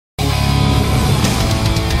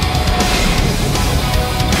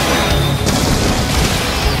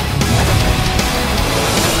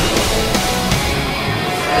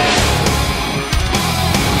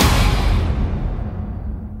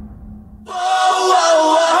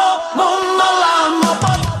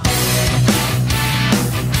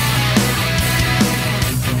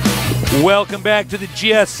Welcome back to the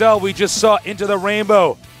GSL. We just saw Into the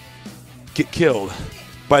Rainbow get killed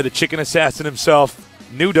by the chicken assassin himself,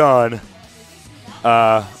 New Dawn.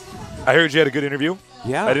 I heard you had a good interview.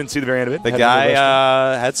 Yeah, I didn't see the very end of it. The guy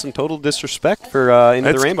had some total disrespect for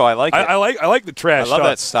Into the Rainbow. I like it. I like the trash. I love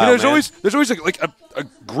that style. You know, there's always like a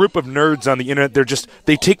group of nerds on the internet.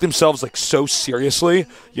 They take themselves like so seriously.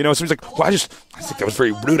 You know, somebody's like, well, I think that was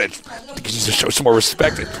very rude. I think you need to show some more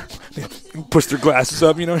respect. They push their glasses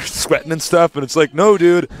up, you know, sweating and stuff. And it's like, no,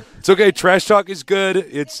 dude, it's okay. Trash talk is good.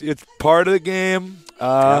 It's part of the game.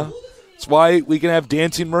 That's why we can have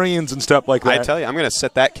dancing Marines and stuff like that. I tell you, I'm going to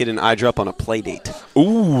set that kid and Idra up on a play date.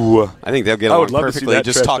 Ooh. I think they'll get along perfectly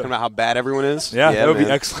just talking about how bad everyone is. Yeah, that would be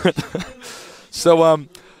excellent. So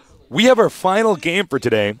we have our final game for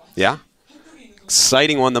today. Yeah.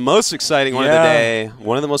 Exciting one. The most exciting one of the day.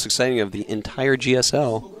 One of the most exciting of the entire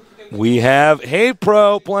GSL. We have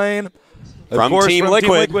HaypRo playing. From Team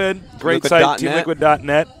Liquid. Great site,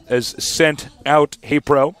 teamliquid.net has sent out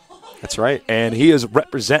HaypRo. That's right. And he is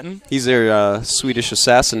representing. He's their Swedish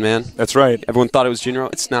assassin, man. That's right. Everyone thought it was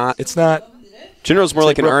Jinro. It's not. It's not. Jinro's more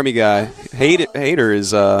like an army guy. Hater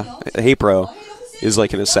is HaypRo is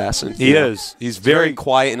like an assassin. He is. He's very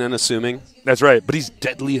quiet and unassuming. That's right. But he's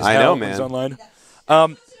deadly as hell. I know, man. He's online.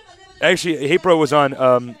 Actually, HaypRo was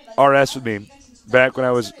on RS with me back when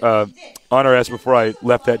I was on RS before I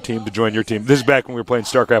left that team to join your team. This is back when we were playing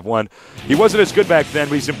StarCraft 1. He wasn't as good back then,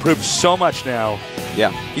 but he's improved so much now.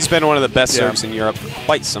 Yeah, he's been one of the best servers in Europe for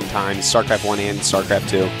quite some time. StarCraft 1 and StarCraft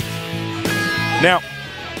 2. Now,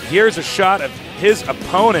 here's a shot of his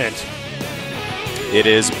opponent. It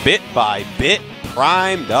is BitByBit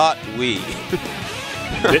Prime.we.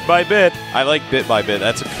 BitByBit. I like BitByBit.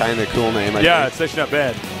 That's a kind of cool name. I think. It's actually not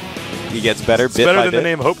bad. He gets better. It's better than the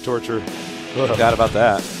name Hope Torture. Forgot about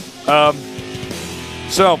that.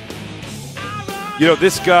 So, you know,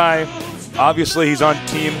 this guy, obviously, he's on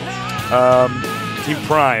Team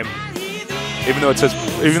Prime. Even though it says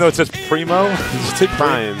Primo, does it say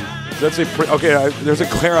Prime? Does that say okay? There's a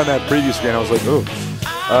glare on that preview screen. I was like, oh,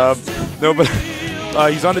 no, but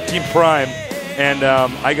he's on the Team Prime, and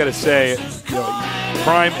I gotta say, you know,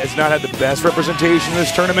 Prime has not had the best representation in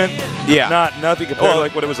this tournament. Yeah. Nothing compared to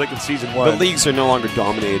like what it was like in Season 1. The leagues are no longer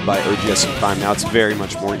dominated by OGS and Prime. Now it's very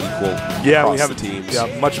much more equal across we have the teams. Yeah,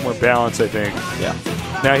 much more balance, I think. Yeah.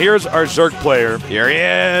 Now here's our Zerg player. Here he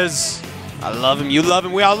is. I love him. You love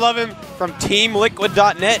him. We all love him. From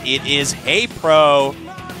TeamLiquid.net, it is HaypRo.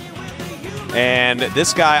 And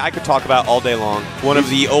this guy I could talk about all day long. One of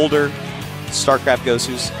the older StarCraft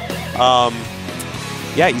Gosus.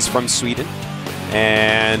 Yeah, he's from Sweden.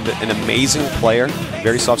 And an amazing player,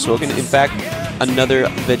 very soft-spoken. In fact, another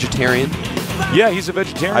vegetarian. Yeah, he's a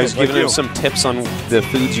vegetarian. I was giving him some tips on the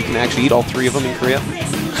foods you can actually eat, all three of them in Korea.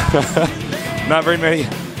 Not very many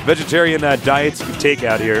vegetarian diets you can take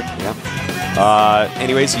out here. Yeah.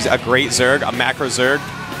 Anyways, he's a great Zerg, a macro Zerg,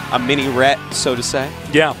 a mini Ret, so to say.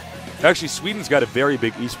 Yeah. Actually, Sweden's got a very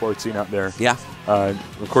big esports scene out there. Yeah.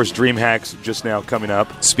 Of course, DreamHack's just now coming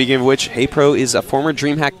up. Speaking of which, HaypRo is a former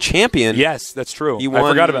DreamHack champion. Yes, that's true. I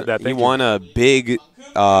forgot about that. He won a big,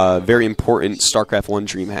 very important StarCraft 1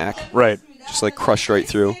 DreamHack. Right. Just like crushed right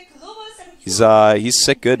through. He's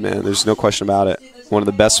sick good, man. There's no question about it. One of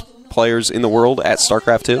the best players in the world at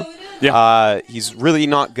StarCraft 2. Yeah. He's really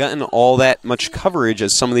not gotten all that much coverage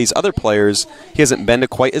as some of these other players. He hasn't been to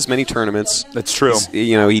quite as many tournaments. That's true.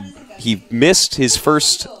 You know, he missed his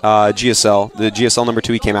first GSL, the GSL number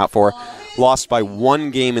 2 he came out for, lost by 1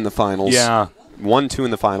 game in the finals. Yeah. 1-2 in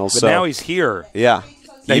the finals. But now he's here. Yeah.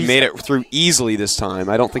 He made it through easily this time.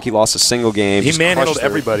 I don't think he lost a single game. He manhandled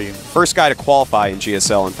everybody. First guy to qualify in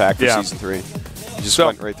GSL, in fact, for Season 3. He just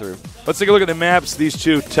went right through. Let's take a look at the maps these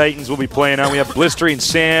two Titans will be playing on. We have Blistering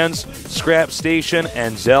Sands, Scrap Station,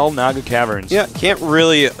 and Zell Naga Caverns. Yeah, can't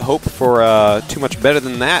really hope for too much better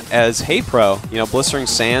than that as HaypRo. You know, Blistering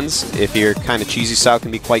Sands, if you're kind of cheesy style,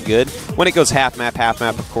 can be quite good. When it goes half map,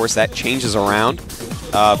 of course, that changes around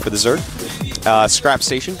for the Zerg. Scrap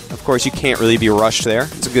Station, of course, you can't really be rushed there.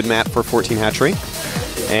 It's a good map for 14 hatchery.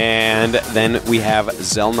 And then we have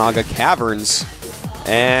Zell Naga Caverns.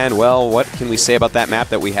 And, well, what can we say about that map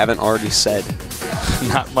that we haven't already said?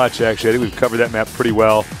 Not much, actually. I think we've covered that map pretty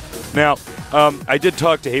well. Now, I did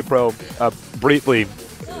talk to HaypRo briefly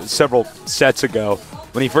several sets ago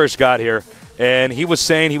when he first got here, and he was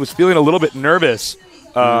saying he was feeling a little bit nervous.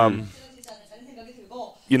 You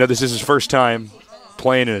know, this is his first time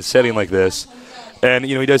playing in a setting like this. And,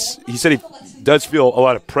 you know, he said he does feel a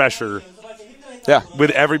lot of pressure with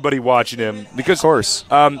everybody watching him. Because, of course.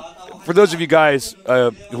 For those of you guys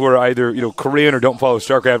who are either Korean or don't follow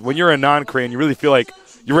StarCraft, when you're a non-Korean, you really feel like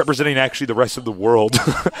you're representing actually the rest of the world.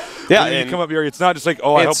 Yeah, when you come up here, it's not just like,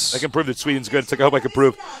 oh, I hope I can prove that Sweden's good. It's like, I hope I can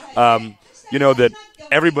prove, you know, that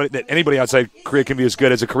anybody outside Korea can be as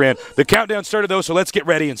good as a Korean. The countdown started, though, so let's get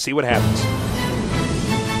ready and see what happens.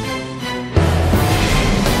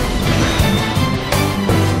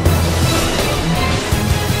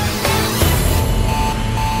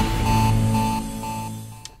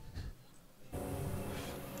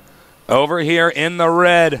 Over here in the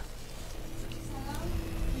red,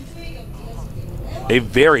 a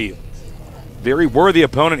very, very worthy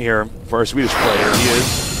opponent here for our Swedish player. He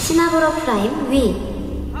is a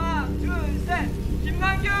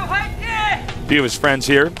few of his friends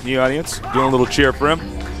here in the audience doing a little cheer for him.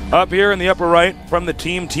 Up here in the upper right from the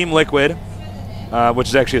Team Liquid, which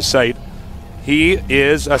is actually a site, he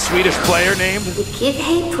is a Swedish player named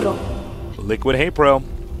Liquid HaypRo.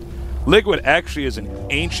 Liquid actually is an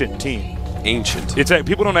ancient team. Ancient. It's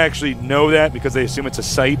people don't actually know that because they assume it's a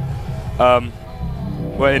site. Well,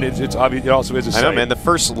 and it's obvious. It also is a site. I know, man. The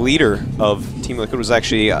first leader of Team Liquid was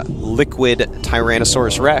actually Liquid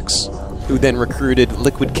Tyrannosaurus Rex, who then recruited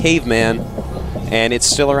Liquid Caveman, and it's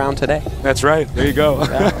still around today. That's right. There you go.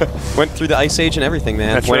 Yeah. Went through the Ice Age and everything,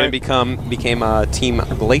 man. That's when right. it became Team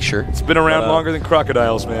Glacier. It's been around longer than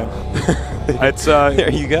crocodiles, man. It's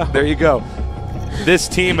there you go. There you go. This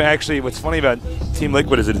team actually, what's funny about Team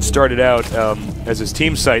Liquid is that it started out as this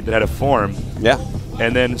team site that had a forum. Yeah.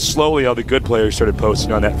 And then slowly all the good players started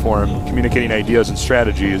posting on that forum, communicating ideas and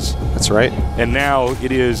strategies. That's right. And now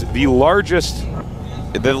it is the largest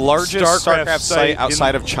StarCraft site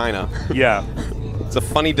outside of China. Yeah. It's a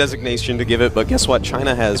funny designation to give it, but guess what?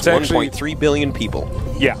 China has 1.3 billion people.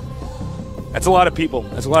 Yeah. That's a lot of people.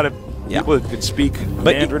 That's a lot of people that can speak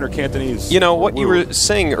Mandarin or Cantonese. You know, what you were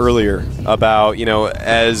saying earlier about, you know,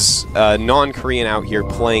 as a non-Korean out here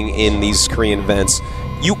playing in these Korean events,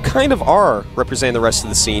 you kind of are representing the rest of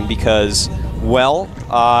the scene because, well,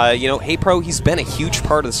 you know, HaypRo, he's been a huge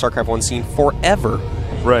part of the StarCraft 1 scene forever.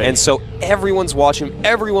 Right. And so everyone's watching him.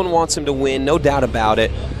 Everyone wants him to win, no doubt about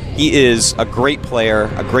it. He is a great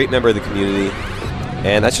player, a great member of the community,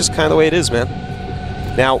 and that's just kind of the way it is, man.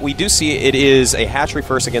 Now, we do see it is a hatchery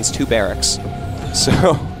first against 2 barracks.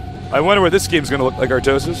 So I wonder what this game's going to look like,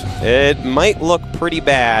 Artosis. It might look pretty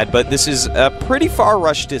bad, but this is a pretty far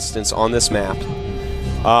rush distance on this map.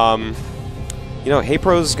 You know,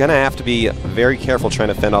 HaypRo's going to have to be very careful trying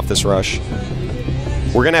to fend off this rush.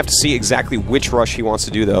 We're going to have to see exactly which rush he wants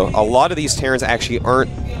to do, though. A lot of these Terrans actually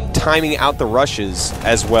aren't timing out the rushes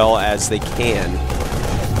as well as they can.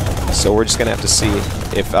 So we're just going to have to see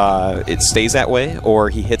if it stays that way or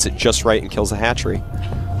he hits it just right and kills the hatchery.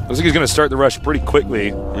 Looks like he's going to start the rush pretty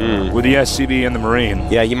quickly with the SCV and the Marine.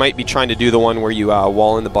 Yeah, you might be trying to do the one where you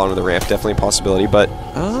wall in the bottom of the ramp. Definitely a possibility, but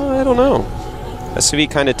I don't know.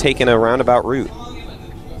 SCV kind of taking a roundabout route.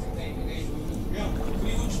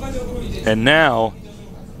 And now,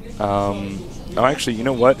 oh, actually, you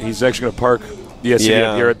know what? He's actually going to park the SCV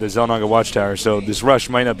up here at the Zelnaga Watchtower, so this rush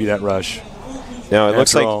might not be that rush. No, it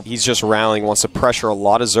looks like he's just rallying, wants to pressure a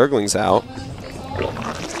lot of Zerglings out.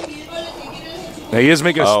 Now he is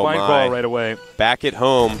making a spine crawl right away. Back at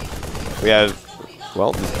home, we have,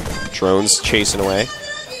 well, drones chasing away.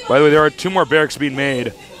 By the way, there are 2 more barracks being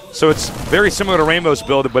made, so it's very similar to Rainbow's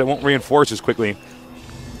build, but it won't reinforce as quickly.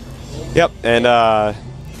 Yep, and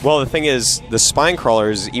well, the thing is, the spine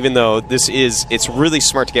crawlers, even though it's really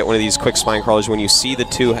smart to get one of these quick spine crawlers. When you see the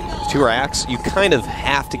two racks, you kind of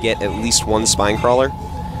have to get at least 1 spine crawler.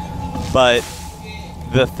 But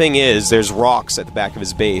the thing is, there's rocks at the back of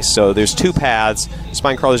his base, so there's 2 paths.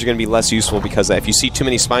 Spine crawlers are going to be less useful because if you see too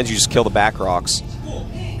many spines, you just kill the back rocks.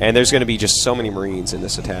 And there's going to be just so many Marines in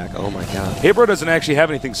this attack. Oh my god. HaypRo doesn't actually have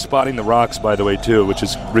anything spotting the rocks, by the way, too, which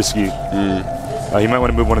is risky. You might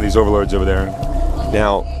want to move one of these overlords over there.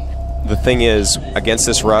 Now, the thing is, against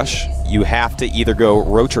this rush, you have to either go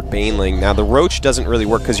Roach or Baneling. Now, the Roach doesn't really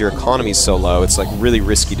work because your economy is so low. It's like really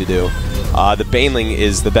risky to do. The Baneling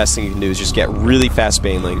is the best thing you can do, is just get really fast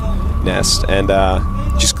Baneling nest and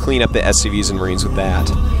just clean up the SCVs and Marines with that.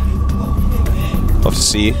 We'll have to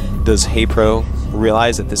see, does HaypRo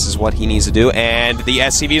realize that this is what he needs to do? And the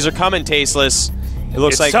SCVs are coming, Tasteless. It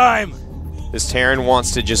looks like time. This Terran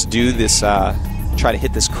wants to just do this, try to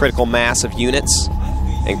hit this critical mass of units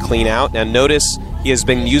and clean out. Now notice he has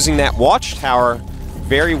been using that watchtower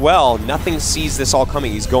very well. Nothing sees this all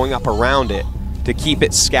coming. He's going up around it to keep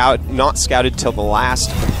it not scouted till the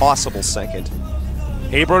last possible second.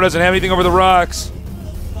 HaypRo doesn't have anything over the rocks.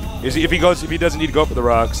 If he doesn't need to go up with the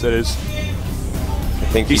rocks, that is.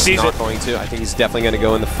 I think he's not going to. I think he's definitely going to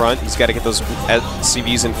go in the front. He's got to get those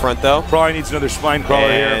CVs in front, though. Probably needs another spine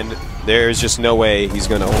crawler here. And there's just no way he's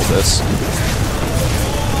going to hold this.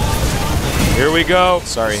 Here we go.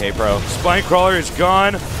 Sorry, HaypRo. Spine Crawler is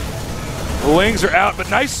gone. The wings are out, but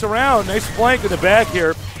nice surround. Nice flank in the back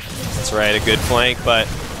here. That's right, a good flank, but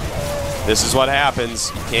this is what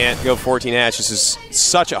happens. You can't go 14 hatch. This is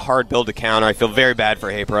such a hard build to counter. I feel very bad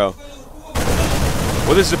for HaypRo.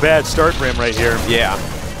 Well, this is a bad start for him right here. Yeah.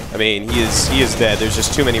 I mean, he is dead. There's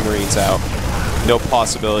just too many Marines out. No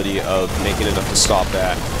possibility of making enough to stop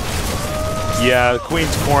that. Yeah, the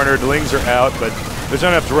Queen's cornered. The Lings are out, but there's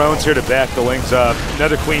not enough drones here to back the Lings up.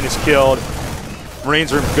 Another Queen is killed.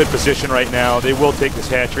 Marines are in good position right now. They will take this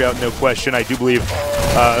hatchery out, no question. I do believe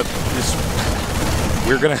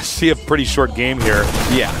we're going to see a pretty short game here.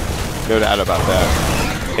 Yeah, no doubt about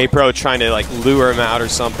that. HaypRo trying to like lure him out or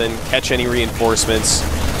something, catch any reinforcements,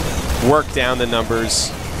 work down the numbers.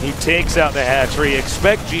 He takes out the hatchery.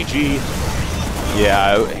 Expect GG.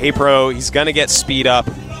 Yeah, HaypRo, he's going to get speed up.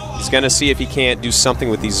 He's going to see if he can't do something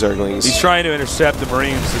with these Zerglings. He's trying to intercept the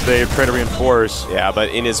Marines as they try to reinforce. Yeah, but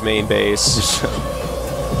in his main base.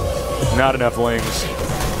 Not enough Lings.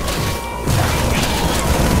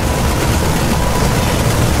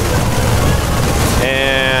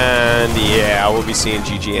 And yeah, we'll be seeing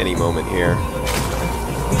GG any moment here.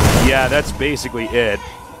 Yeah, that's basically it.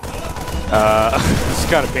 It's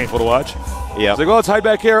kind of painful to watch. Yeah. It's like, well, let's hide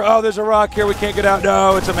back here. Oh, there's a rock here. We can't get out.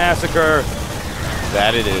 No, it's a massacre.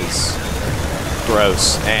 That it is.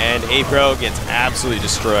 Gross. And HaypRo gets absolutely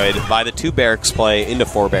destroyed by the 2 barracks play into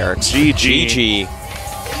 4 barracks. GG. GG.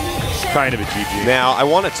 Kind of a GG. Now, I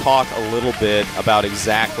want to talk a little bit about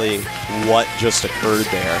exactly what just occurred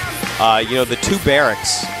there. You know, the 2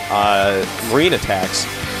 barracks Marine attacks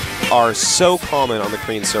are so common on the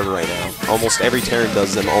Korean server right now. Almost every Terran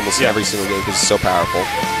does them almost every single game because it's so powerful.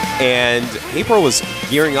 And HaypRo was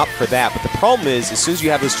gearing up for that, but the problem is, as soon as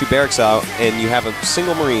you have those 2 barracks out and you have a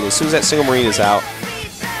single Marine, as soon as that single Marine is out,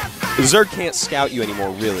 the Zerg can't scout you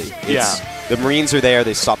anymore, really. The Marines are there,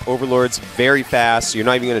 they stop Overlords very fast. You're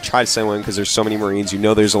not even going to try to send one because there's so many Marines. You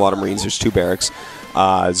know there's a lot of Marines, there's 2 barracks.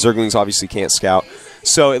 Zerglings obviously can't scout.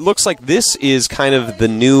 So it looks like this is kind of the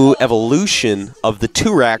new evolution of the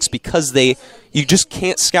 2 racks because you just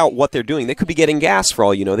can't scout what they're doing. They could be getting gas for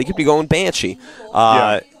all you know. They could be going Banshee.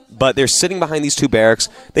 But they're sitting behind these 2 barracks.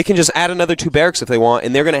 They can just add another 2 barracks if they want,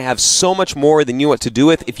 and they're going to have so much more than you know what to do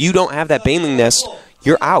with. If you don't have that Baneling Nest,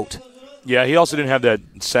 you're out. Yeah, he also didn't have that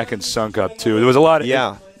second sunk up, too. There was a lot of...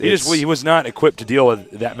 Yeah. He was not equipped to deal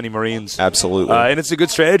with that many Marines. Absolutely. And it's a good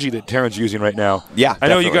strategy that Terran's using right now. Yeah, I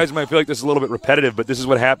know you guys might feel like this is a little bit repetitive, but this is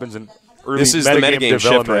what happens in early this is the metagame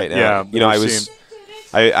shift right now. Yeah, you know,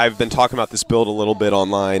 I've been talking about this build a little bit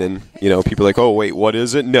online, and you know, people are like, oh wait, what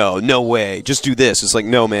is it? No way, just do this. It's like,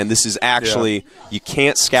 no man, this is actually you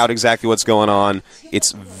can't scout exactly what's going on.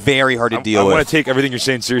 It's very hard to deal with. I want to take everything you're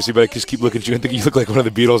saying seriously, but I just keep looking at you and think you look like one of the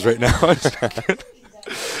Beatles right now.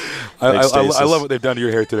 I love what they've done to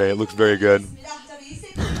your hair today. It looks very good.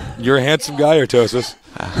 You're a handsome guy, Artosis.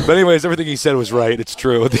 But anyways, everything he said was right. It's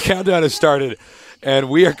true. The countdown has started, and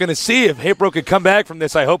we are going to see if HaypRo can come back from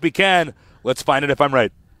this. I hope he can. Let's find it if I'm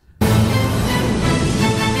right.